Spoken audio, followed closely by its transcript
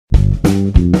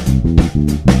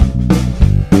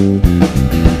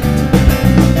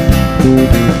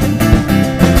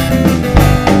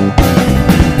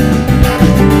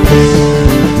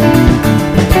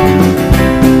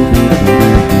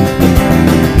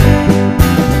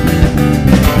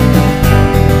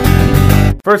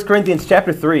1 Corinthians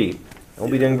chapter 3. We'll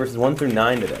be doing verses 1 through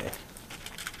 9 today.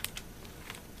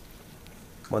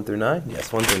 1 through 9?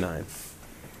 Yes, 1 through 9.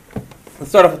 Let's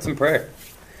start off with some prayer.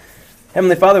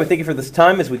 Heavenly Father, we thank you for this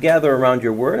time as we gather around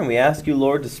your word, and we ask you,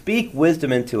 Lord, to speak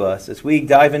wisdom into us. As we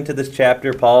dive into this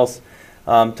chapter, Paul's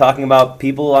talking about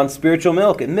people on spiritual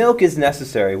milk, and milk is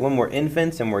necessary. When we're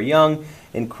infants and we're young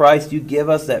in Christ, you give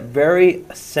us that very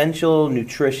essential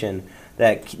nutrition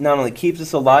that not only keeps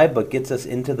us alive, but gets us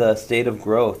into the state of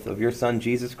growth of your Son,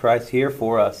 Jesus Christ, here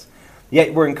for us.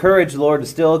 Yet we're encouraged, Lord, to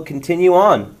still continue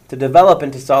on, to develop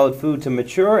into solid food, to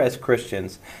mature as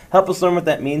Christians. Help us learn what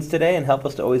that means today, and help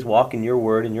us to always walk in your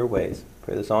word and your ways.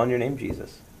 Pray this all in your name,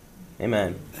 Jesus.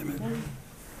 Amen. Amen.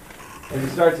 As we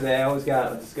start today, I always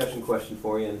got a discussion question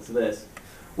for you, and it's this.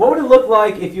 What would it look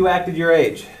like if you acted your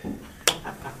age?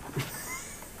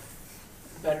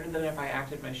 Better than if I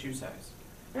acted my shoe size.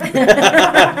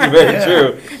 Very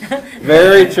true.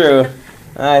 Very true.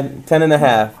 10 and a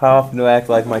half. How often do I act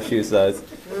like my shoe size?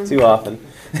 Too often.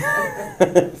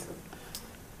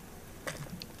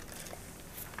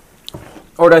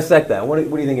 Or dissect that. What do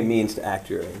you think it means to act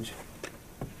your age?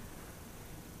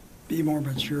 Be more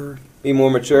mature. Be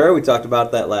more mature. We talked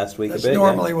about that last week That's a bit.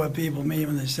 normally what people mean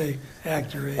when they say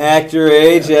act your age. Act your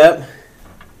age, yep.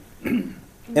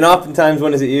 And oftentimes,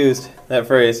 when is it used, that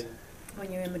phrase?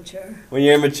 When you're immature. When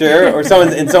you're immature, or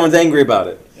someone's angry about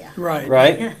it. Yeah. Right.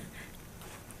 Right?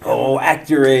 Oh, act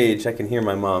your age. I can hear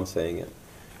my mom saying it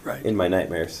Right. in my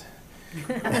nightmares.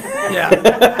 Yeah.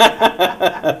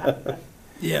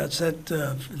 Yeah, it's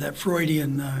that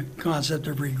Freudian concept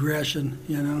of regression,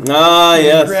 you know. Ah, You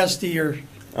yes. regress to your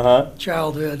Uh-huh.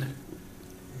 childhood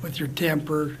with your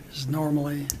temper is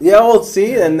normally Yeah, well,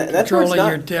 see, and that's where it's controlling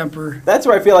your not, temper. that's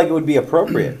where I feel like it would be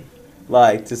appropriate,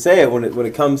 like, to say it when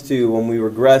it comes to when we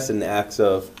regress in acts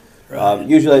of, Right.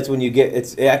 usually it's when you get,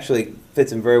 it actually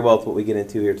fits in very well with what we get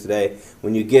into here today,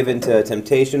 when you give into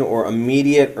temptation or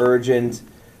immediate, urgent,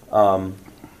 you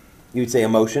would say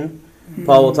emotion.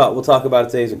 Paul we'll talk about it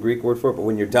today as a Greek word for it, but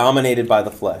when you're dominated by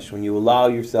the flesh, when you allow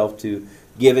yourself to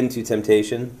give into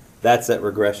temptation, that's that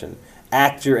regression.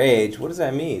 Act your age, what does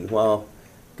that mean? Well,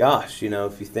 gosh,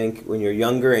 if you think when you're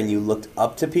younger and you looked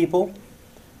up to people,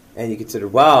 and you consider,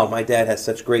 wow, my dad has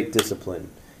such great discipline.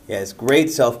 He has great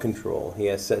self-control. He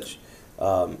has such,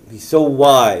 he's so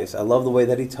wise. I love the way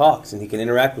that he talks and he can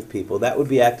interact with people. That would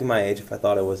be acting my age if I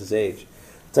thought I was his age.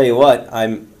 I'll tell you what,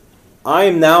 I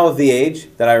am now of the age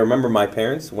that I remember my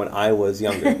parents when I was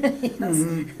younger.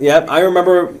 Yep, I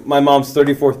remember my mom's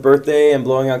 34th birthday and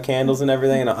blowing out candles and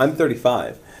everything, and I'm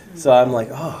 35. So I'm like,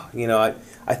 oh,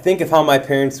 I think of how my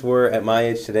parents were at my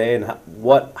age today and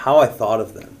how I thought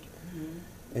of them.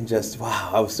 And just,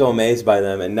 wow, I was so amazed by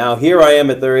them. And now here I am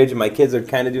at their age, and my kids are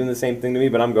kind of doing the same thing to me,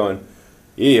 but I'm going,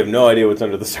 you have no idea what's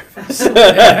under the surface.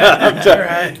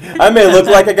 I may look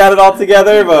like I got it all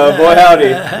together, but boy howdy.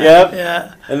 Yep.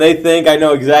 Yeah. And they think I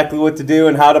know exactly what to do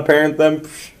and how to parent them.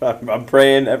 I'm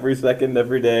praying every second,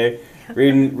 every day,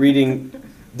 reading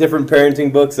different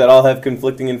parenting books that all have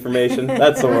conflicting information.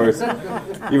 That's the worst.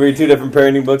 You read 2 different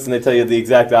parenting books and they tell you the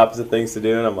exact opposite things to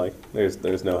do, and I'm like,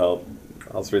 there's no help.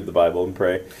 I'll just read the Bible and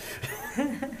pray.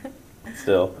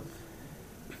 Still.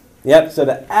 Yep, so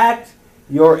to act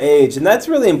your age. And that's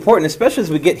really important, especially as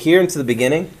we get here into the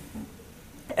beginning.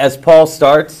 As Paul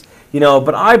starts,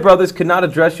 but I, brothers, could not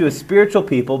address you as spiritual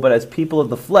people, but as people of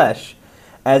the flesh,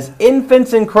 as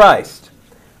infants in Christ.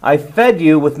 I fed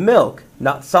you with milk,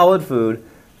 not solid food,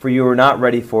 for you were not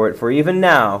ready for it. For even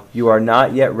now, you are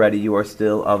not yet ready. You are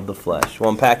still of the flesh. We'll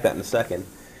unpack that in a second.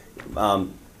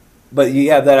 But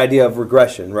you have that idea of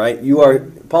regression, right?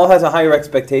 Paul has a higher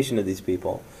expectation of these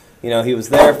people. He was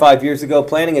there 5 years ago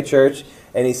planning a church,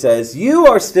 and he says,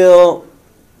 you still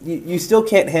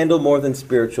can't handle more than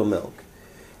spiritual milk.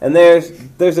 And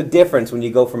there's a difference when you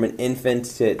go from an infant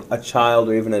to a child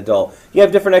or even an adult. You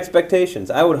have different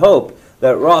expectations. I would hope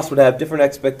that Ross would have different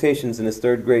expectations in his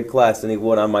 3rd grade class than he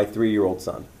would on my 3-year-old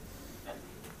son.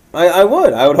 I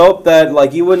would. I would hope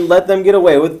that you wouldn't let them get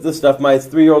away with the stuff my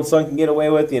 3-year-old son can get away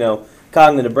with,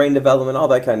 cognitive brain development, all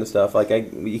that kind of stuff.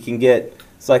 You can get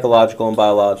psychological and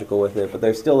biological with it, but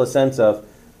there's still a sense of,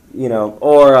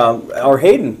 or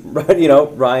Hayden, right?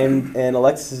 Ryan and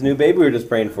Alexis' new baby we were just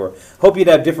praying for. Hope you'd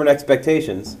have different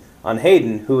expectations on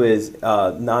Hayden, who is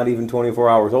not even 24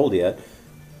 hours old yet,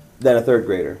 than a 3rd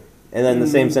grader. And then the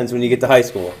same sense when you get to high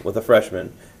school with a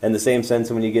freshman, and the same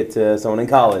sense when you get to someone in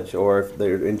college or if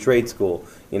they're in trade school,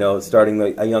 starting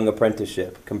a young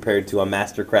apprenticeship compared to a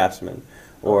master craftsman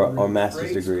or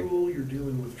master's degree. In school, you're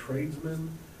dealing with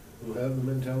tradesmen who have the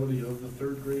mentality of the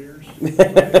 3rd graders.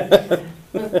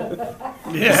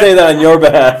 Say that on your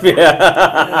behalf,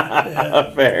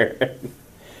 yeah. Fair.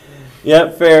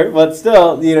 Yeah, fair, but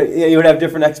still, you would have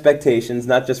different expectations,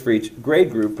 not just for each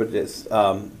grade group, but just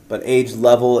but age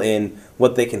level in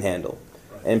what they can handle.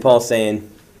 And Paul's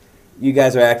saying, you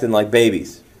guys are acting like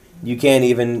babies. You can't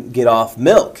even get off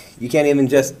milk. You can't even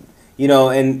just,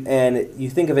 and you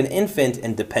think of an infant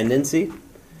and dependency,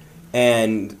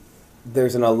 and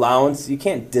there's an allowance. You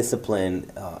can't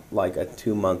discipline like a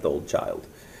 2-month-old child,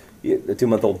 a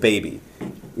 2-month-old baby.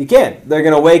 You can't. They're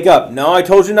going to wake up. No, I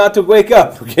told you not to wake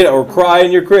up. Or cry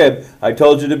in your crib. I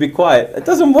told you to be quiet. It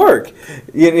doesn't work.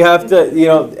 You have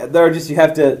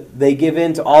to, they give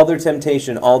in to all their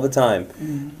temptation all the time.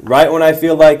 Mm-hmm. Right when I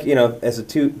feel like, as a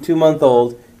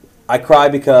 2-month-old, I cry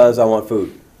because I want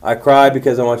food. I cry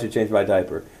because I want you to change my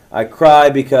diaper. I cry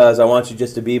because I want you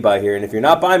just to be by here. And if you're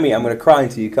not by me, I'm going to cry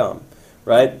until you come.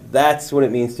 Right? That's what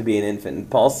it means to be an infant. And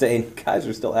Paul's saying, guys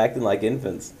are still acting like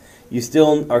infants. You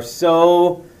still are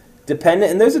so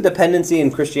dependent, and there's a dependency in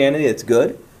Christianity that's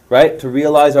good, right? To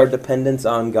realize our dependence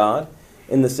on God,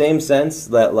 in the same sense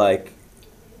that, like,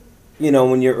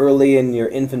 when you're early in your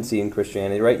infancy in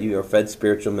Christianity, right? You are fed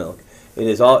spiritual milk. It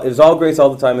is all grace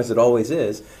all the time, as it always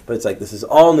is. But it's like, this is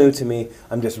all new to me.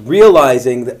 I'm just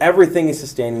realizing that everything is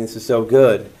sustaining. This is so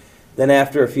good. Then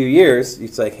after a few years,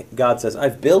 it's like God says,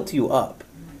 I've built you up,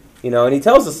 and He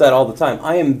tells us that all the time.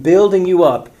 I am building you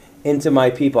up into my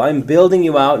people. I'm building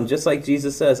you out, and just like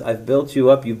Jesus says, I've built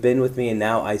you up, you've been with me, and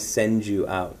now I send you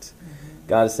out.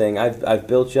 God is saying, I've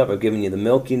built you up, I've given you the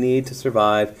milk you need to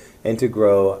survive and to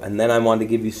grow, and then I want to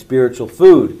give you spiritual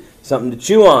food, something to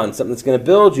chew on, something that's going to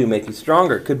build you, make you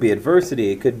stronger. It could be adversity,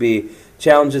 it could be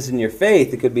challenges in your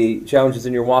faith, it could be challenges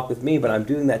in your walk with me, but I'm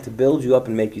doing that to build you up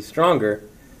and make you stronger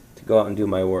to go out and do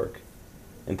my work.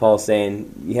 And Paul's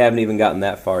saying, you haven't even gotten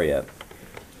that far yet.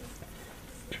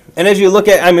 And as you look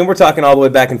at, we're talking all the way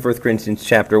back in 1 Corinthians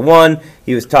chapter 1.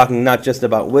 He was talking not just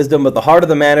about wisdom, but the heart of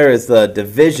the matter is the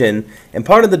division. And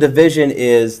part of the division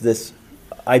is this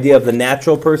idea of the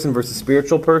natural person versus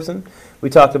spiritual person. We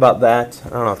talked about that. I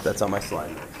don't know if that's on my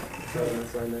slide.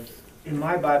 In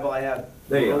my Bible, I have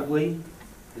there worldly.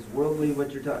 Is worldly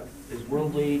what you're talking? Is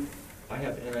worldly? I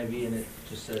have NIV, and it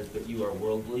just says, "But you are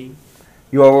worldly."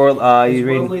 You are world. Is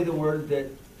worldly the word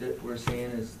that we're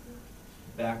saying is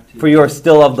back to? For you are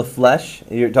still of the flesh.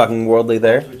 You're talking worldly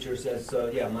there. That's what yours says.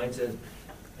 So yeah, mine says,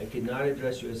 "I could not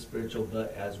address you as spiritual,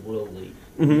 but as worldly.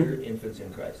 Mm-hmm. You're infants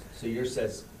in Christ." So yours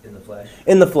says in the flesh.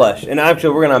 In the flesh, and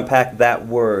actually, we're going to unpack that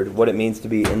word, what it means to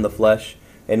be in the flesh,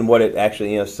 and what it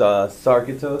actually,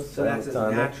 sarkitos. So that's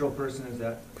a natural person. Is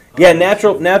that? Yeah,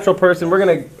 natural person. We're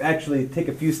going to actually take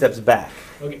a few steps back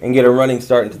and get a running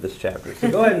start into this chapter.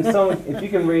 So go ahead and someone, if you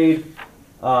can read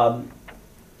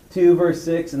 2 verse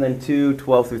 6 and then 2,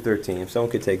 12 through 13. If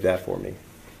someone could take that for me.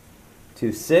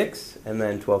 2, 6 and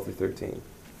then 12 through 13.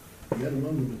 Yet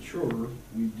among the mature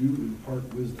we do impart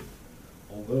wisdom,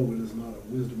 although it is not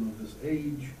a wisdom of this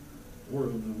age or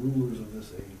of the rulers of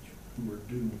this age who are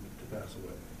doomed to pass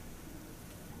away.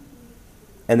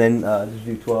 And then did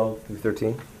you do 12 through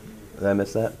 13? Did I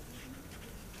miss that?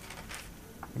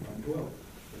 12.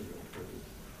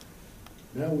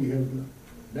 Now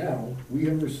we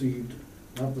have received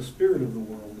not the spirit of the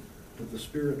world, but the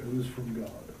Spirit who is from God,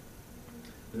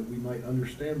 that we might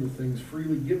understand the things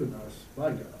freely given us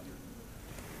by God.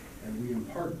 And we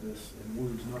impart this in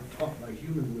words not taught by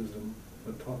human wisdom,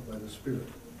 but taught by the Spirit,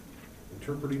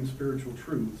 interpreting spiritual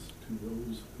truths to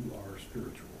those who are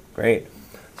spiritual. Great.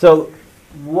 So,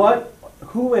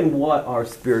 who and what are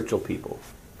spiritual people?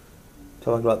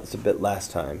 Talked about this a bit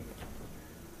last time.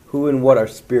 Who and what are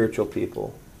spiritual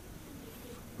people?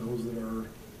 Those that are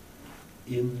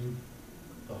in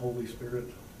the Holy Spirit,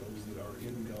 those that are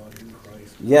in God, in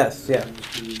Christ. Yes, yeah.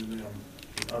 Them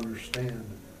to understand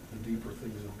the deeper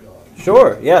things of God.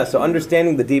 Sure, yeah. So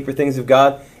understanding the deeper things of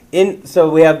God. So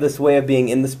we have this way of being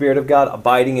in the Spirit of God,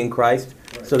 abiding in Christ,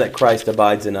 right, so that Christ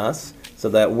abides in us. So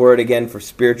that word again for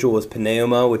spiritual was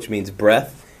pneuma, which means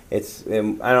breath.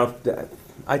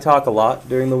 I talk a lot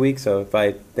during the week, so if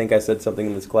I think I said something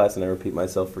in this class and I repeat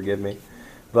myself, forgive me.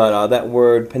 But that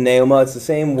word pneuma, it's the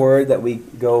same word that we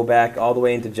go back all the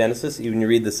way into Genesis. Even you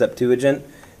read the Septuagint,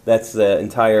 that's the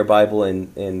entire Bible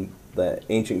in the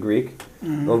ancient Greek,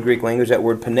 Old Greek language. That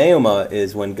word pneuma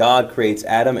is when God creates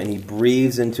Adam and He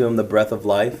breathes into him the breath of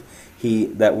life.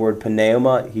 That word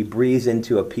pneuma, He breathes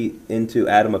into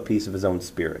Adam a piece of His own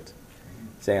spirit,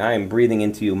 saying, I am breathing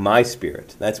into you my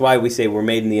spirit. That's why we say we're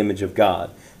made in the image of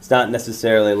God. It's not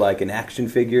necessarily like an action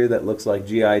figure that looks like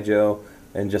G.I. Joe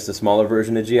and just a smaller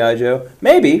version of G.I. Joe.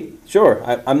 Maybe, sure.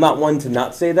 I'm not one to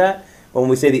not say that. But when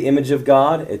we say the image of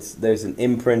God, there's an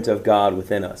imprint of God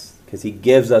within us because He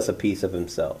gives us a piece of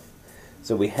Himself.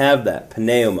 So we have that,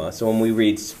 pneuma. So when we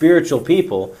read spiritual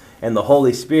people and the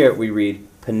Holy Spirit, we read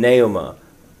pneuma,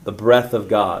 the breath of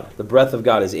God. The breath of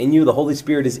God is in you. The Holy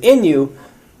Spirit is in you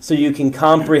so you can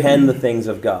comprehend the things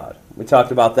of God. We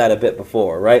talked about that a bit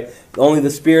before, right? Only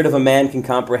the spirit of a man can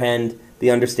comprehend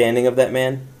the understanding of that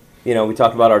man. You know, we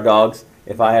talked about our dogs.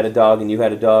 If I had a dog and you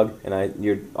had a dog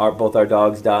and both our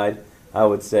dogs died, I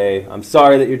would say, I'm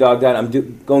sorry that your dog died.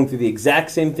 I'm going through the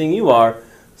exact same thing you are,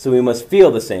 so we must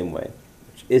feel the same way,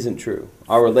 which isn't true.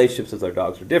 Our relationships with our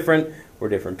dogs are different. We're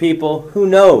different people. Who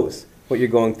knows what you're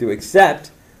going through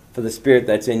except for the spirit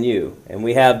that's in you? And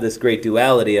we have this great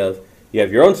duality of you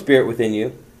have your own spirit within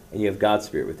you and you have God's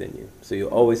spirit within you. So you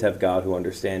always have God who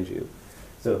understands you.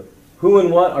 So who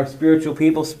and what are spiritual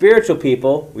people? Spiritual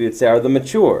people, we would say, are the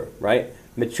mature, right?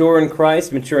 Mature in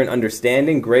Christ, mature in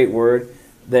understanding. Great word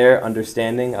there,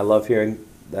 understanding. I love hearing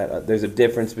that there's a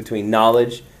difference between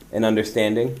knowledge and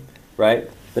understanding, right?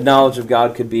 The knowledge of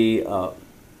God could be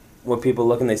when people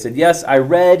look and they said, yes, I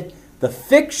read the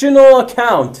fictional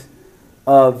account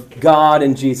of God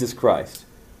and Jesus Christ.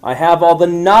 I have all the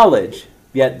knowledge,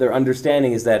 yet their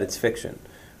understanding is that it's fiction,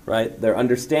 right? Their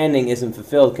understanding isn't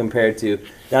fulfilled compared to,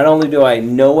 not only do I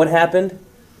know what happened,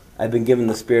 I've been given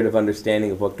the spirit of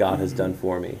understanding of what God has done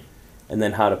for me, and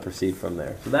then how to proceed from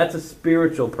there. So that's a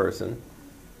spiritual person.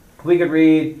 We could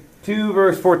read 2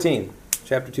 verse 14,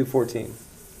 chapter 2:14.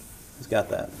 Who's got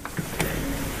that?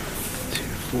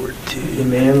 2:14. The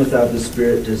man without the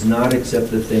Spirit does not accept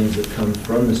the things that come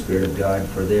from the Spirit of God,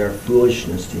 for they are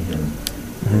foolishness to him.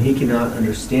 And he cannot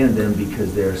understand them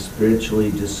because they are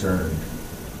spiritually discerned.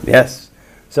 Yes.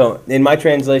 So in my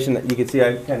translation, you can see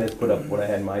I kind of put up what I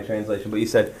had in my translation, but you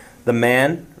said the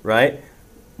man, right?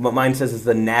 What mine says is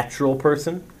the natural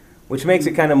person, which makes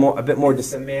it kind of a bit more.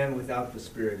 It's the man without the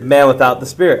Spirit. Man without the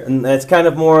Spirit, and that's kind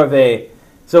of more of a.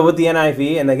 So with the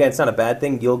NIV, and again, it's not a bad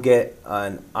thing. You'll get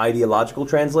an ideological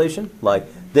translation, like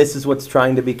this is what's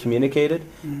trying to be communicated.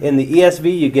 In the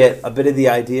ESV, you get a bit of the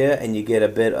idea, and you get a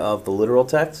bit of the literal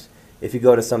text. If you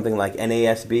go to something like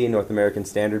NASB, North American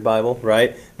Standard Bible,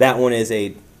 right? That one is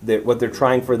what they're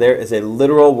trying for there is a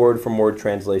literal word-from-word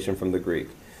translation from the Greek.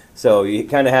 So you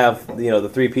kind of have, the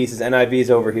three pieces. NIV's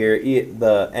over here,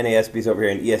 the NASB's over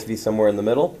here, and ESV somewhere in the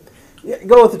middle. Yeah,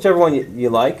 go with whichever one you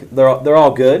like. They're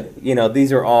all good.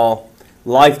 These are all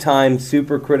lifetime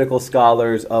super critical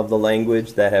scholars of the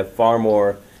language that have far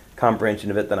more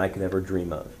comprehension of it than I could ever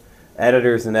dream of.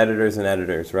 Editors and editors and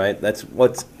editors, right? That's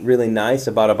what's really nice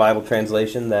about a Bible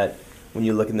translation, that when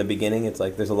you look in the beginning, it's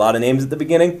like there's a lot of names at the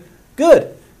beginning.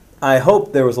 Good. I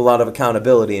hope there was a lot of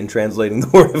accountability in translating the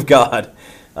Word of God.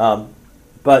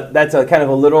 But that's a kind of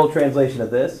a literal translation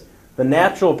of this. The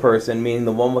natural person, meaning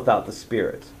the one without the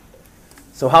Spirit.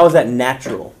 So how is that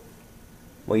natural?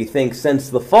 Well, you think since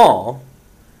the fall,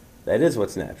 that is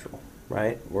what's natural,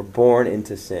 right? We're born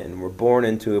into sin. We're born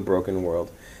into a broken world.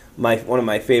 One of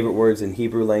my favorite words in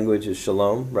Hebrew language is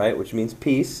shalom, right, which means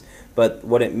peace. But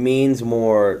what it means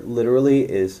more literally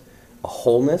is a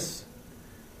wholeness.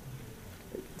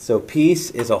 So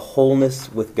peace is a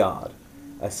wholeness with God,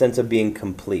 a sense of being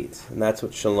complete. And that's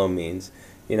what shalom means.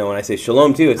 When I say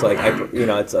shalom to you, it's like,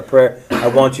 it's a prayer. I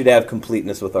want you to have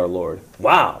completeness with our Lord.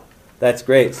 Wow, that's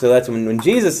great. So that's when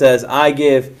Jesus says, I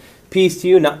give peace to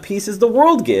you, not peace as the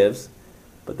world gives,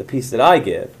 but the peace that I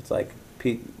give. It's like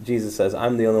Jesus says,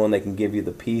 I'm the only one that can give you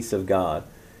the peace of God.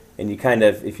 And you kind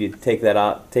of, if you take that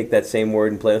out, take that same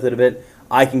word and play with it a bit,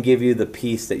 I can give you the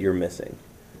piece that you're missing.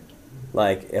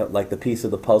 Like the piece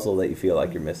of the puzzle that you feel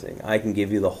like you're missing. I can give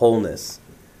you the wholeness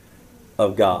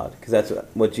of God, because that's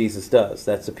what Jesus does.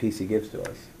 That's the peace he gives to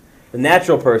us. The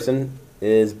natural person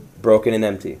is broken and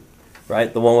empty,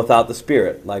 right? The one without the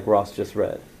Spirit, like Ross just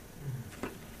read.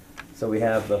 So we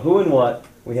have the who and what.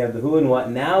 We have the who and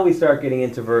what. Now we start getting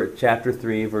into chapter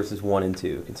 3, verses 1 and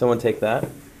 2. Can someone take that?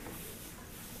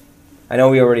 I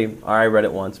know I read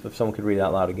it once, but if someone could read it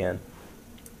out loud again.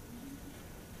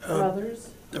 Brothers,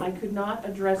 I could not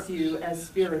address you as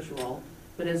spiritual,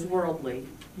 but as worldly,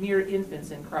 mere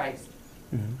infants in Christ.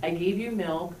 I gave you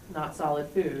milk, not solid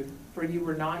food, for you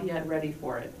were not yet ready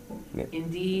for it. Yep.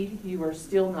 Indeed, you are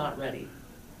still not ready.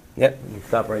 Yep, you can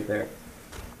stop right there.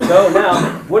 So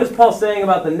now, what is Paul saying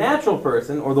about the natural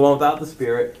person, or the one without the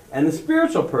Spirit, and the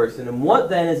spiritual person, and what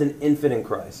then is an infant in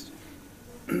Christ?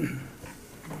 Infant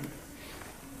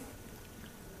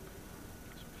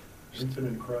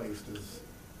in Christ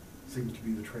seems to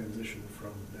be the transition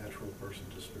from natural person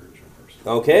to spiritual person.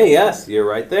 Okay, yes, you're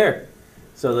right there.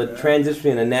 So the transition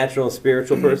between a natural and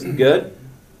spiritual person, good.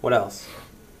 What else?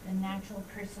 The natural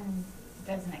person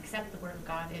doesn't accept the word of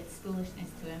God. It's foolishness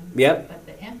to him. Yep. But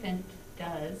the infant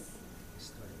does.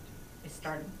 It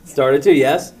started. Started to,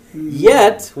 yes.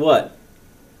 Yet, what?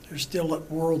 They're still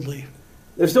worldly.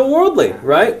 They're still worldly,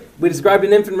 right? We described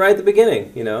an infant right at the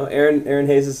beginning. You know, Aaron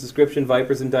Hayes' description,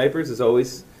 vipers and diapers, is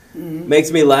always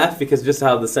makes me laugh because just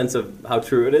how the sense of how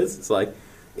true it is. It's like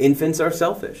infants are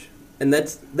selfish, and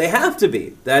they have to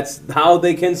be. That's how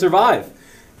they can survive.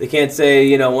 They can't say,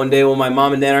 you know, one day, well, my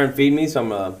mom and dad aren't feeding me, so I'm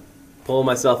gonna pull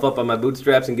myself up on my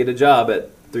bootstraps and get a job at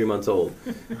 3 months old.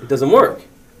 It doesn't work.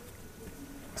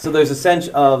 So there's a sense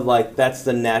of like that's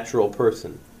the natural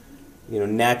person. You know,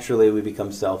 naturally we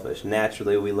become selfish.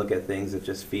 Naturally we look at things that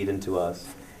just feed into us.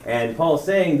 And Paul's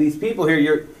saying, these people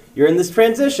here, you're in this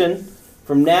transition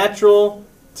from natural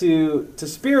to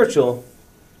spiritual,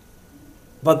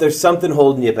 but there's something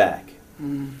holding you back.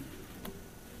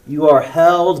 You are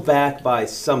held back by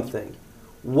something.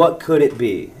 What could it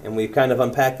be? And we've kind of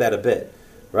unpacked that a bit,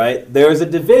 right? There's a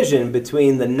division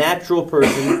between the natural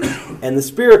person and the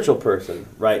spiritual person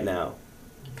right now.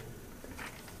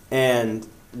 And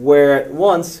where at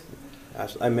once,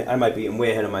 I might be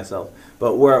way ahead of myself,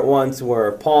 but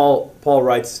where Paul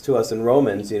writes to us in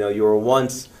Romans, you know, you were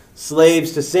once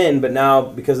slaves to sin, but now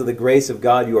because of the grace of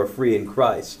God you are free in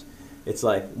Christ. It's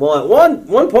like, well, at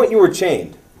one point you were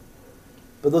chained,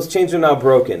 but those chains are now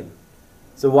broken.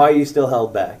 So why are you still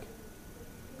held back?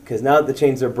 Because now that the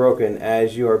chains are broken,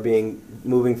 as you are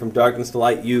moving from darkness to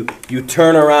light, you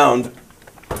turn around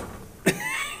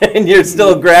and you're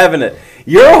still grabbing it.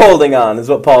 You're holding on, is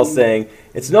what Paul's saying.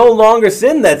 It's no longer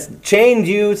sin that's chained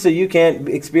you so you can't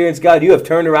experience God. You have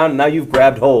turned around and now you've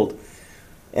grabbed hold.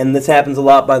 And this happens a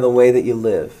lot by the way that you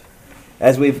live.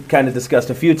 As we've kind of discussed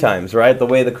a few times, right? The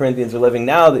way the Corinthians are living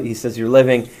now, that he says you're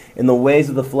living in the ways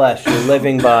of the flesh. You're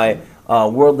living by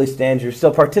worldly standards. You're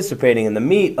still participating in the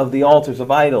meat of the altars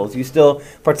of idols. You still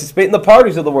participate in the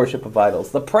parties of the worship of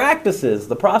idols. The practices,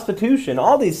 the prostitution,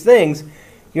 all these things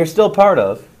you're still part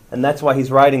of. And that's why he's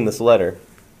writing this letter.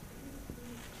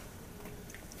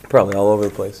 Probably all over the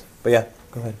place. But yeah,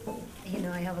 go ahead. You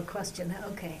know, I have a question.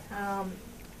 Okay.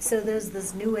 So there's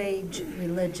this New Age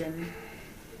religion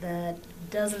that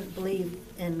doesn't believe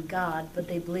in God, but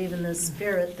they believe in this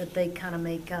spirit that they kind of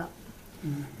make up.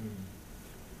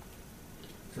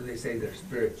 So they say they're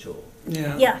spiritual.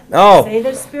 Yeah. Yeah. Oh. Say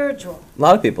they're spiritual. A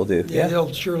lot of people do. Yeah, the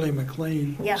old Shirley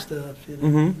MacLaine Yeah. stuff. You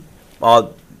know.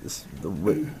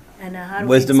 Mm-hmm. And how do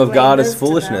Wisdom we of God explain is this to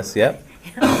foolishness. them?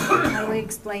 Yep. How do we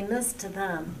explain this to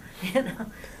them? You know.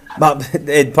 But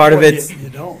part of Well, it's you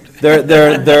don't.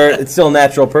 they're it's still a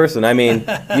natural person. I mean,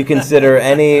 you consider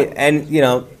and you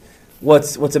know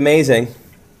what's amazing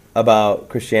about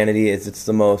Christianity is it's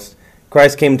the most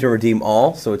Christ came to redeem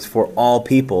all, so it's for all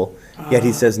people. Yet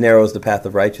he says narrow is the path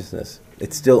of righteousness.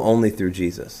 It's still only through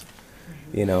Jesus.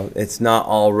 You know, it's not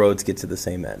all roads get to the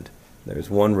same end. There's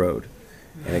one road,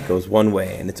 and it goes one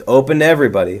way, and it's open to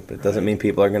everybody. But it doesn't mean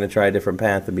people are going to try a different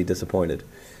path and be disappointed.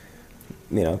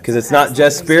 You know, because it's not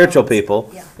just spiritual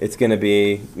people. Yeah. It's going to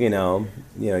be, you know,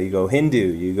 you go Hindu,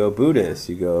 you go Buddhist,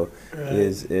 you go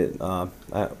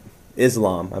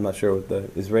Islam. I'm not sure what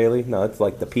the Israeli. No, it's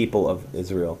like the people of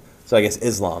Israel. So I guess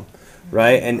Islam,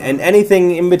 right? And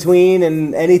anything in between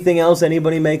and anything else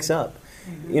anybody makes up.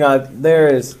 You know,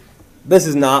 this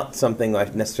is not something I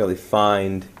necessarily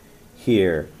find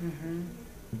here.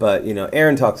 But, you know,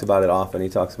 Aaron talks about it often. He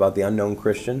talks about the unknown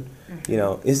Christian. You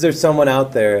know, is there someone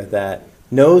out there that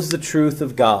knows the truth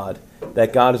of God,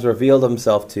 that God has revealed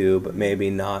himself to, but maybe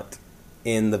not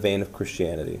in the vein of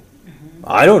Christianity?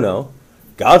 I don't know.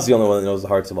 God's the only one that knows the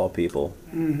hearts of all people.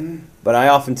 But I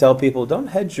often tell people, don't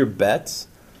hedge your bets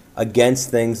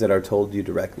against things that are told you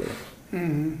directly.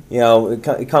 You know,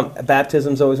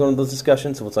 baptism is always one of those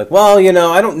discussions. So it's like, well, you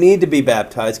know, I don't need to be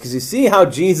baptized because you see how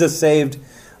Jesus saved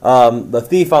the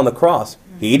thief on the cross.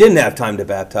 He didn't have time to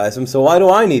baptize him, so why do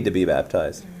I need to be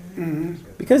baptized?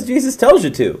 Because Jesus tells you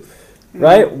to,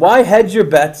 right? Why hedge your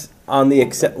bets on the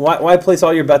why place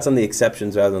all your bets on the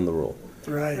exceptions rather than the rule?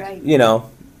 Right. You know,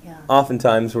 Yeah.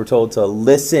 oftentimes we're told to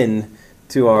listen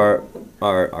to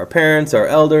our parents, our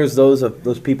elders,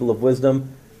 those people of wisdom.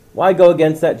 Why go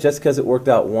against that just because it worked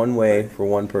out one way for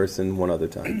one person one other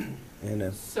time? You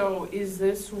know. So is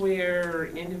this where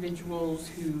individuals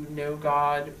who know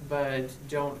God but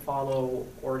don't follow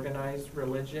organized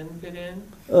religion fit in?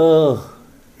 Oh,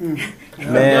 No,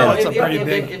 man. That's a pretty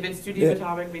big- if it's too deep a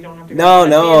topic, we don't have to go No, on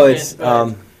that no, tangent, it's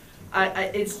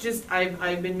but it's just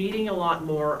I've been meeting a lot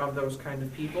more of those kind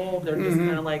of people. They're just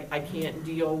kind of like, I can't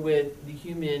deal with the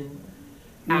human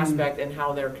aspect and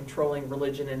how they're controlling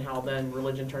religion and how then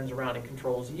religion turns around and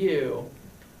controls you.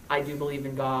 I do believe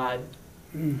in God.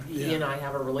 He and I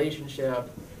have a relationship.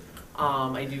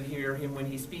 I do hear him when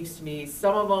he speaks to me.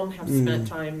 Some of them have spent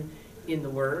time in the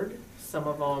Word. Some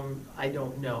of them, I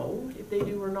don't know if they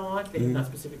do or not. They have not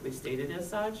specifically stated as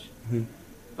such. Mhm.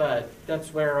 But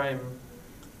that's where I'm,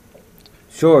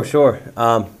 Sure, sure.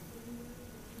 I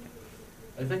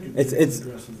think It's- it it's-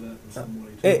 addresses that in some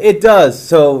way too. It does.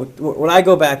 So when I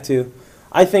go back to,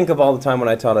 I think of all the time when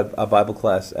I taught a Bible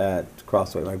class at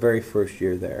Crossway, my very first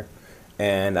year there.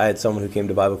 And I had someone who came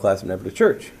to Bible class but never to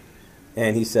church.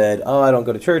 And he said, oh, I don't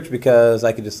go to church because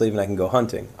I could just leave and I can go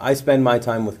hunting. I spend my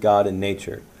time with God in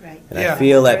nature. Right. And I Yeah.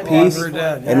 feel at Well, I've peace heard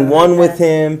that, and yeah. one with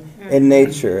Him in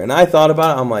nature. And I thought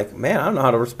about it. I'm like, man, I don't know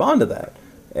how to respond to that.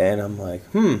 And I'm like,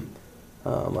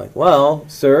 I'm like, well,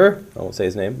 sir, I won't say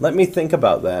his name, let me think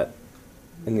about that.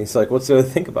 And he's like, what's there to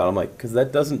think about? I'm like, because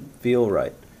that doesn't feel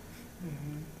right.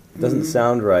 It doesn't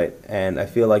sound right. And I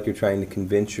feel like you're trying to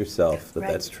convince yourself that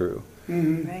Right. that's true.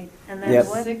 Right. And then Yep.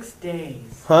 what? 6 days.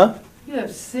 Huh? You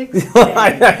have 6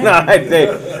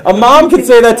 days. A mom can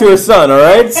say that to her son, all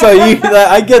right? So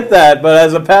I get that. But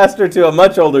as a pastor to a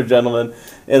much older gentleman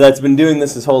that's been doing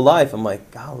this his whole life, I'm like,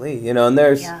 golly, and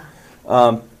there's...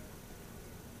 Yeah.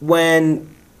 When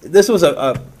this was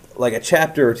like a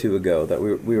chapter or two ago that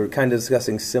we were kind of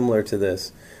discussing similar to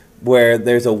this, where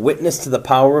there's a witness to the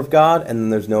power of God and then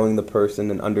there's knowing the person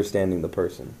and understanding the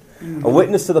person. A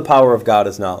witness to the power of God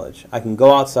is knowledge. I can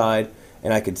go outside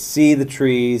and I could see the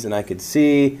trees and I could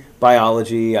see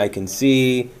biology. I can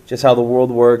see just how the world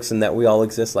works and that we all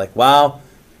exist. Like, wow,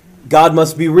 God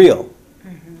must be real,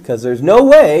 because there's no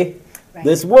way Right.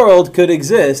 this world could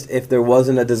exist if there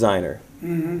wasn't a designer.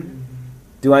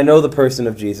 Do I know the person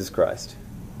of Jesus Christ?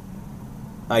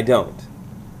 I don't.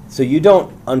 So you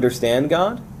don't understand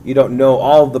God. You don't know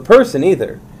all of the person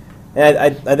either. And I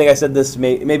think I said this,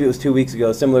 maybe it was 2 weeks ago,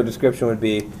 a similar description would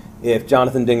be if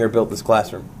Jonathan Dinger built this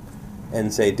classroom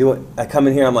and say, do it. I come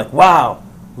in here, I'm like, wow,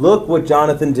 look what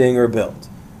Jonathan Dinger built.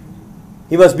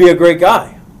 He must be a great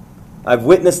guy. I've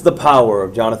witnessed the power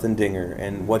of Jonathan Dinger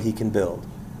and what he can build.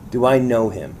 Do I know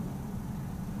him?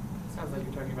 sounds like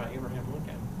you're talking about Abraham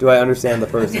Lincoln. Do I understand the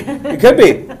person? It could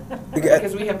be.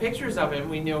 Because we have pictures of him,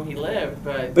 we know he lived,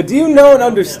 but. But do you know and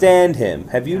understand him?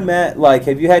 Have you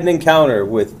have you had an encounter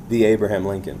with the Abraham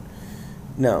Lincoln?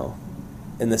 No.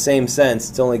 In the same sense,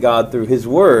 it's only God through His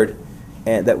Word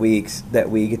and that we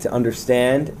get to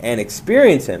understand and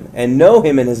experience Him and know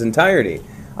Him in His entirety.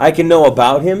 I can know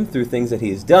about Him through things that He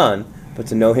has done, but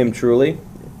to know Him truly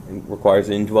requires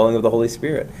the indwelling of the Holy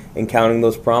Spirit, encountering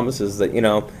those promises that,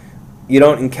 you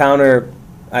don't encounter.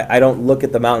 I don't look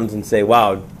at the mountains and say,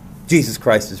 wow, Jesus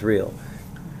Christ is real.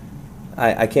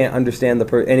 I can't understand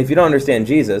and if you don't understand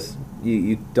Jesus,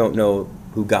 you don't know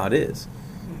who God is,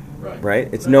 right?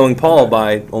 It's knowing Paul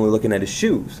by only looking at his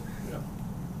shoes. Yeah.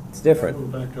 It's different.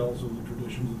 Go back to also the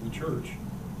traditions of the church,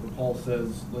 where Paul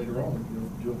says later on,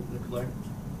 don't neglect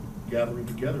gathering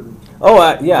together. Oh,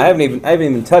 yeah, I haven't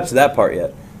even touched that part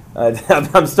yet.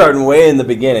 I'm starting way in the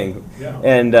beginning, Yeah.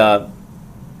 and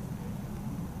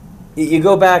you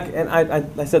go back, and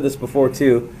I said this before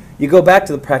too. You go back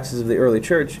to the practices of the early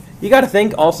church. You got to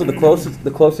think also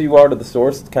the closer you are to the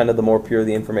source, kind of the more pure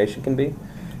the information can be.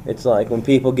 It's like when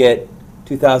people get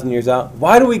 2,000 years out.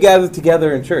 Why do we gather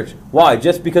together in church? Why?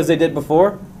 Just because they did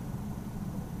before?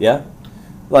 Yeah.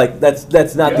 Like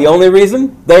that's not the only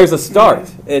reason. There's a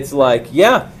start. It's like,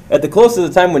 yeah, at the close of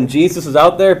the time when Jesus was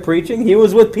out there preaching, He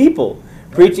was with people,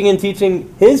 preaching and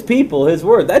teaching His people His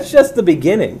word. That's just the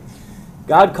beginning.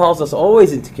 God calls us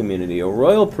always into community, a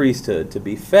royal priesthood, to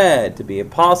be fed, to be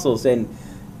apostles. And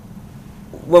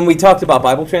when we talked about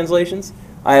Bible translations,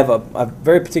 I have a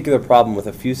very particular problem with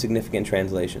a few significant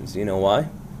translations. Do you know why?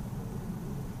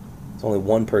 It's only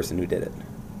one person who did it.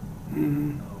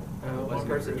 One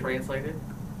person translated?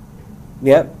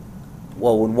 Yep.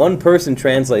 Well, when one person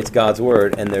translates God's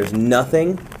word and there's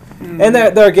nothing, and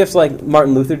there are gifts like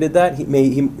Martin Luther did that.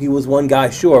 He was one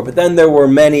guy, sure, but then there were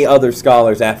many other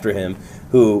scholars after him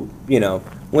who,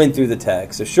 went through the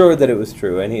text, assured that it was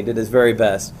true, and he did his very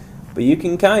best. But you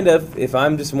can kind of, if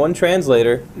I'm just one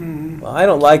translator, well, I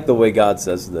don't like the way God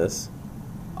says this.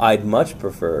 I'd much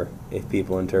prefer if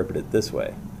people interpret it this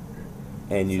way.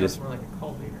 And you Sounds just, more like a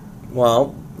cult leader.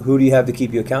 well, who do you have to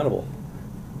keep you accountable?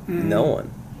 No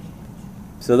one.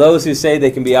 So those who say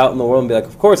they can be out in the world and be like,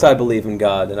 of course I believe in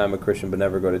God and I'm a Christian but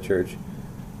never go to church.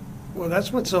 Well,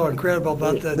 that's what's so incredible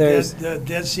about the There's-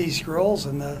 Dead Sea Scrolls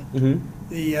and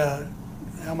the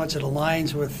how much it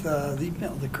aligns with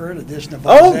the current edition of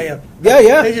Oh, Isaiah.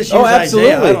 yeah. They just Oh, use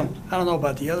Isaiah. absolutely. I don't know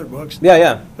about the other books,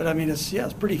 Yeah. but I mean it's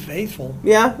pretty faithful.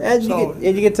 Yeah, and So,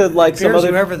 you get to like some Appears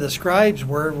other... whoever the scribes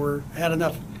were had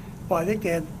enough. Well, I think they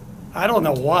had I don't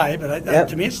know why, but Yep.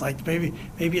 to me, it's like maybe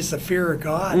it's the fear of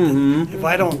God. Mhm. If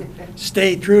I don't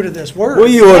stay true to this word. Well,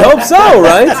 you would hope so,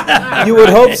 right? You would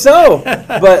hope so.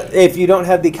 But if you don't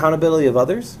have the accountability of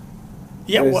others,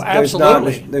 yeah, well, there's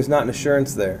absolutely. there's not an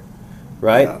assurance there,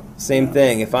 right? Yeah. Same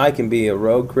thing. If I can be a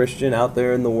rogue Christian out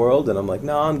there in the world, and I'm like,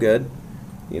 no, I'm good.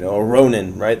 You know, a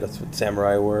Ronin, right? That's what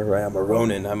samurai were, right? I'm a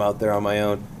Ronin. I'm out there on my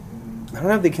own. I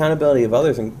don't have the accountability of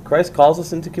others, and Christ calls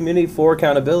us into community for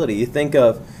accountability. You think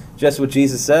of just what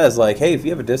Jesus says, like, hey, if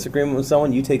you have a disagreement with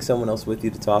someone, you take someone else with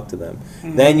you to talk to them.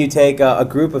 Then you take a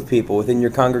group of people within your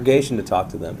congregation to talk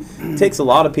to them. It takes a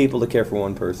lot of people to care for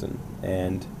one person,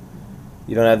 and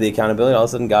you don't have the accountability. All of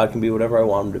a sudden, God can be whatever I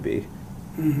want him to be.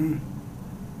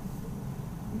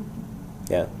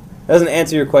 Yeah. That doesn't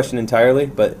answer your question entirely,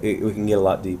 but we can get a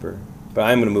lot deeper. But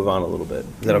I'm going to move on a little bit.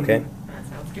 Is that okay? That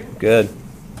sounds good. Good.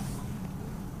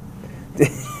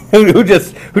 who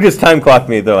just time clocked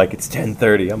me? They're like, it's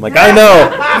 10:30. I'm like, I know.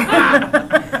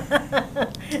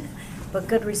 But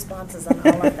good responses on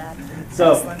all of that.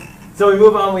 So- Excellent. So we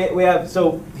move on. We have,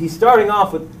 so he's starting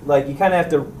off with, like, you kind of have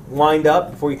to wind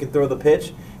up before you can throw the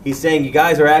pitch. He's saying you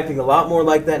guys are acting a lot more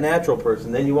like that natural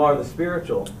person than you are the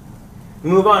spiritual. We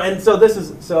move on, and so this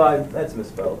is, that's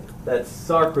misspelled. That's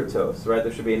sarkratos, right?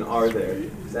 There should be an R there.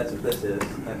 That's what this is.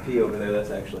 That P over there, that's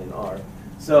actually an R.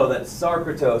 So that's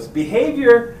sarkratos,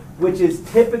 behavior which is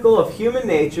typical of human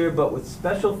nature, but with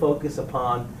special focus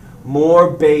upon more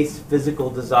base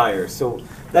physical desires. So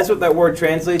that's what that word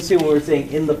translates to when we're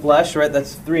saying in the flesh, right?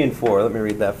 That's 3 and 4. Let me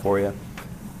read that for you.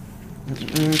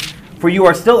 For you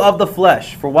are still of the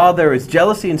flesh, for while there is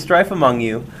jealousy and strife among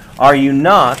you, are you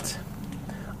not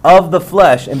of the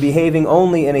flesh and behaving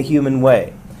only in a human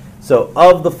way? So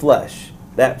of the flesh,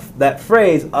 that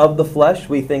phrase of the flesh,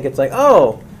 we think it's like,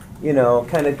 oh, you know,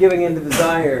 kind of giving in to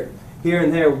desire here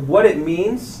and there. What it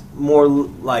means, more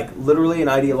like literally and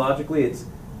ideologically, it's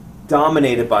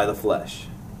dominated by the flesh.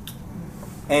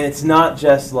 And it's not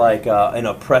just like an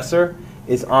oppressor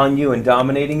is on you and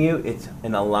dominating you, it's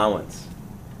an allowance.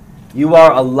 You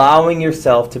are allowing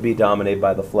yourself to be dominated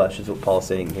by the flesh, is what Paul's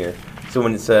saying here. So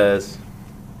when it says,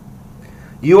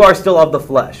 you are still of the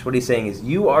flesh, what he's saying is,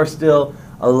 you are still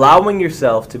allowing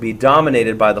yourself to be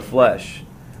dominated by the flesh.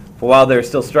 For while there is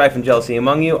still strife and jealousy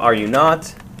among you, are you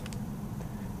not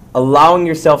allowing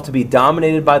yourself to be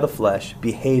dominated by the flesh,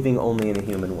 behaving only in a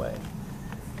human way?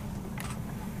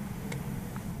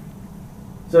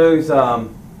 So there's,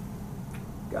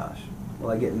 gosh, will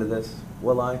I get into this?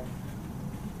 Will I?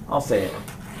 I'll say it.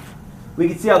 We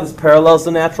can see how this parallels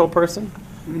the natural person,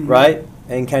 right?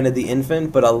 And kind of the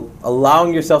infant, but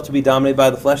allowing yourself to be dominated by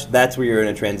the flesh, that's where you're in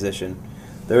a transition.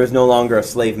 There is no longer a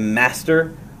slave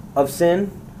master of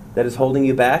sin that is holding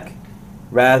you back.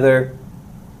 Rather,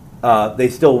 they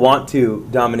still want to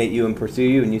dominate you and pursue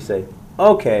you, and you say,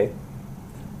 okay,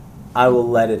 I will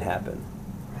let it happen.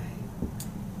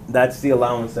 That's the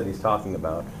allowance that he's talking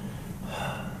about.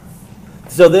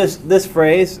 So this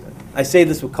phrase, I say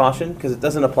this with caution because it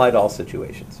doesn't apply to all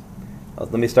situations.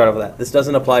 Let me start off with that. This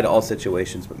doesn't apply to all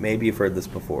situations, but maybe you've heard this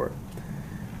before.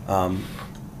 You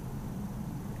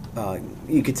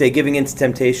could say giving in to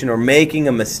temptation or making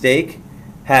a mistake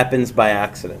happens by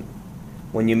accident.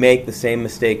 When you make the same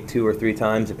mistake 2 or 3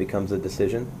 times, it becomes a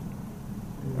decision.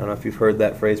 I don't know if you've heard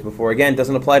that phrase before. Again, it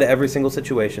doesn't apply to every single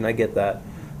situation. I get that.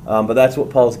 But that's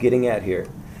what Paul's getting at here.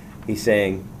 He's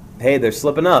saying, hey, they're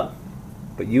slipping up,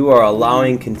 but you are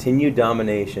allowing continued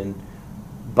domination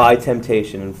by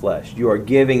temptation and flesh. You are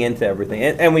giving into everything.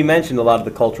 And we mentioned a lot of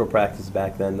the cultural practices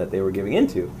back then that they were giving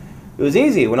into. It was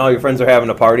easy when all your friends are having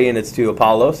a party and it's to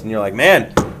Apollos, and you're like,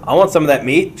 man, I want some of that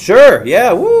meat. Sure,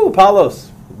 yeah, woo,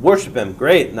 Apollos. Worship him.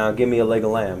 Great. Now give me a leg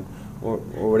of lamb or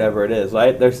whatever it is,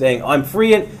 right? They're saying, I'm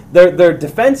free. Their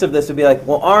defense of this would be like,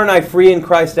 well, aren't I free in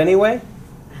Christ anyway?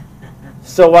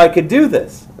 So I could do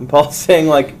this. And Paul's saying,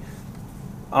 like,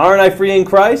 aren't I free in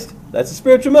Christ? That's the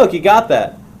spiritual milk. You got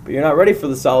that. But you're not ready for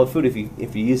the solid food if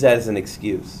you use that as an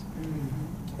excuse.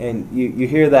 And you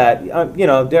hear that,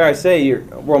 dare I say,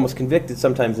 we're almost convicted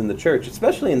sometimes in the church,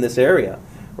 especially in this area,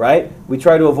 right? We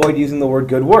try to avoid using the word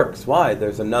good works. Why?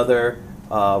 There's another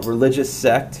religious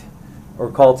sect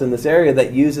or cult in this area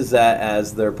that uses that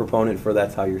as their proponent for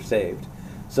that's how you're saved.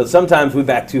 So sometimes we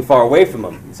back too far away from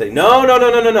them and say, no,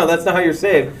 that's not how you're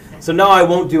saved. So no, I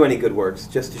won't do any good works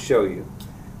just to show you.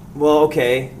 Well,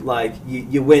 okay, like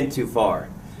you went too far.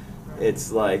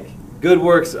 It's like good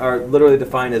works are literally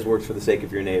defined as works for the sake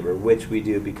of your neighbor, which we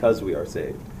do because we are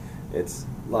saved. It's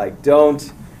like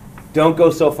don't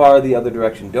go so far the other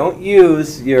direction. Don't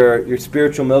use your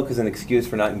spiritual milk as an excuse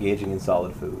for not engaging in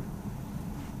solid food.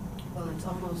 Well, it's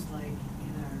almost like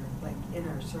in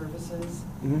our services,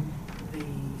 Mm-hmm. the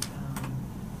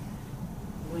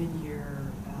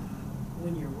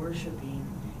when you're worshiping,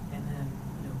 and then,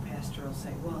 pastor will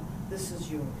say, well, this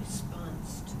is your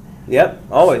response to that. Yep,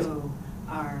 always. So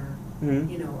our,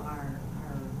 Mhm. our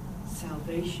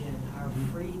salvation, our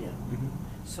Mhm. freedom,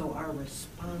 Mhm. so our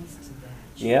response to that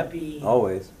Yep, should be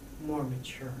always. more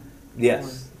mature.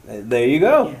 Yes. There you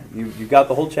go. Yeah. You've got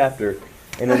the whole chapter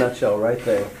in a nutshell right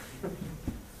there.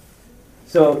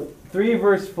 So 3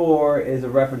 verse 4 is a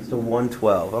reference to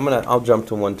 112. I'll jump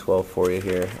to 112 for you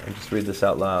here and just read this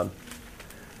out loud.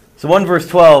 So 1 verse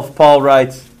 12, Paul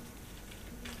writes,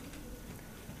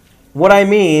 "What I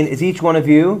mean is each one of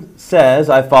you says,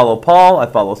 I follow Paul, I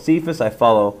follow Cephas, I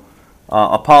follow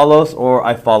Apollos, or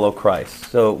I follow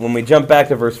Christ." So when we jump back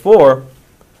to verse 4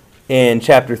 in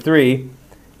chapter 3,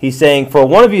 he's saying, "For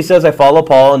one of you says, I follow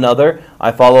Paul, another,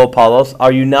 I follow Apollos.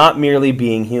 Are you not merely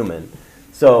being human?"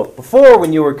 So before,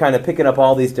 when you were kind of picking up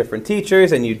all these different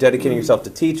teachers and you dedicating yourself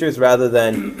to teachers rather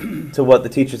than to what the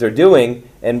teachers are doing,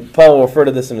 and Paul will refer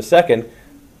to this in a second,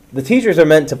 the teachers are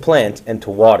meant to plant and to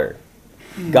water.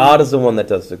 God is the one that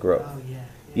does the growth. Oh, yeah.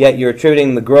 Yet you're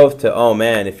attributing the growth to, oh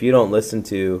man, if you don't listen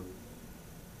to,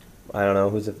 I don't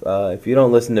know, if you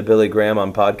don't listen to Billy Graham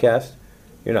on podcast,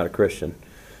 you're not a Christian.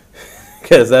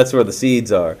 Because that's where the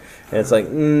seeds are. And it's like,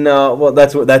 no, well,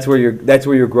 that's where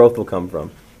your growth will come from.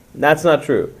 That's not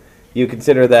true. You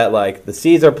consider that like the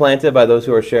seeds are planted by those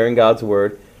who are sharing God's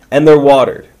word, and they're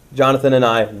watered. Jonathan and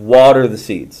I water the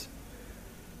seeds.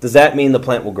 Does that mean the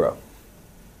plant will grow?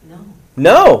 No.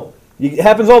 No. It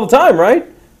happens all the time, right?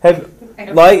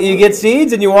 Like you get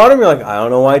seeds and you water them, you're like, I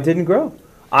don't know why it didn't grow.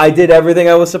 I did everything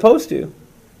I was supposed to.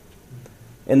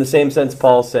 In the same sense,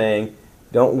 Paul's saying,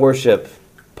 don't worship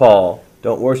Paul.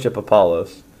 Don't worship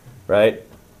Apollos, right?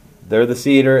 They're the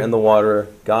seeder and the waterer.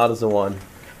 God is the one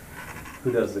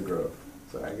who does the growth.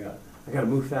 Sorry, I got to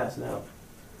move fast now.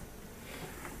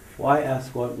 Why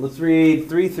ask what? Let's read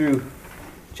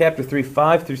chapter 3,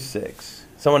 5 through 6.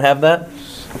 Someone have that?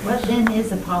 What then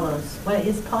is Apollos? What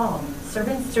is Paul?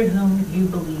 Servants through whom you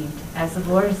believed, as the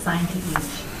Lord assigned to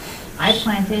each. I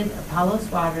planted, Apollos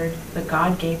watered, but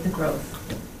God gave the growth.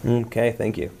 Okay,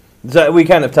 thank you. So we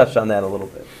kind of touched on that a little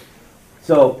bit.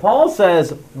 So Paul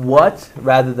says what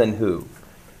rather than who,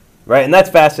 right? And that's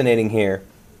fascinating here.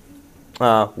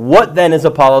 What then is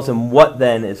Apollos and what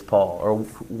then is Paul? Or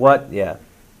what, yeah.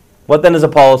 What then is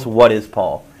Apollos, what is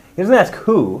Paul? He doesn't ask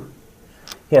who,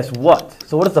 he asks what.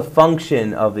 So what is the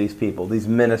function of these people, these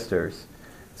ministers?